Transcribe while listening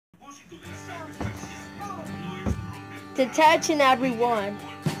Attention everyone,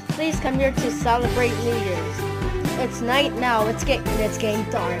 please come here to celebrate New Year's. It's night now, it's getting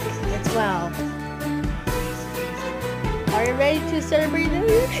dark as well. Are you ready to celebrate New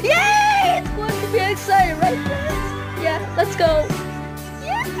Year's? Yay! It's going to be exciting, right friends? Yeah, let's go.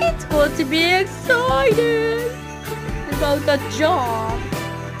 Yay! It's going to be exciting about the job.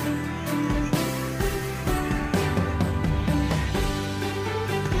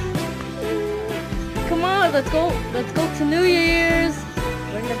 Come on, let's go to New Year's.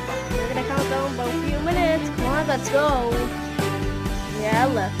 We're gonna count down about a few minutes. Come on, let's go. Yeah,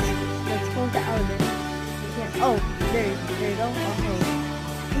 left. Let's go to element. Oh, there you go.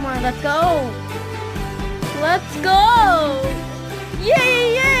 Come on, let's go. Let's go.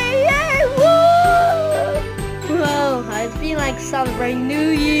 Yay! Woo! Whoa, I feel like celebrating New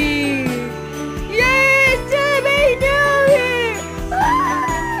Year. Yay! Celebrate New Year!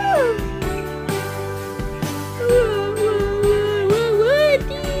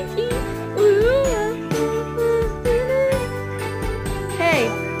 Hey,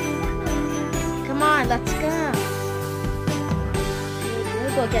 come on, let's go.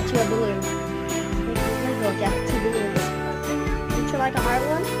 Let's go get you a balloon. Let's go get 2 balloons. Would you like a hard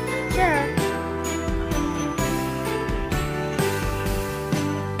one? Sure.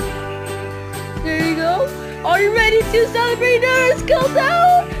 There you go. Are you ready to celebrate New Year's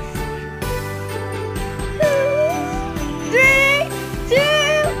countdown? 3, 2,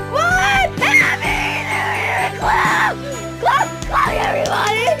 1. Happy New Year! Clap! Clap,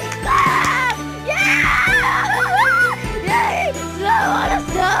 everybody! Clap! Yeah! Yay! Snow on the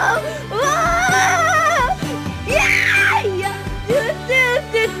snow! Whoa! Yeah!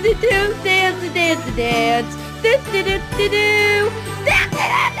 Dance!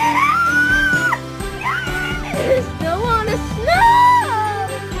 Snow on the snow!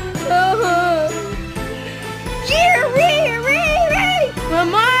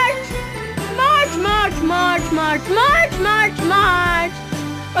 March!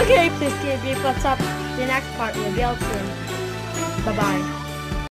 Okay, please give me a thumbs up. The next part will be out soon. Bye-bye.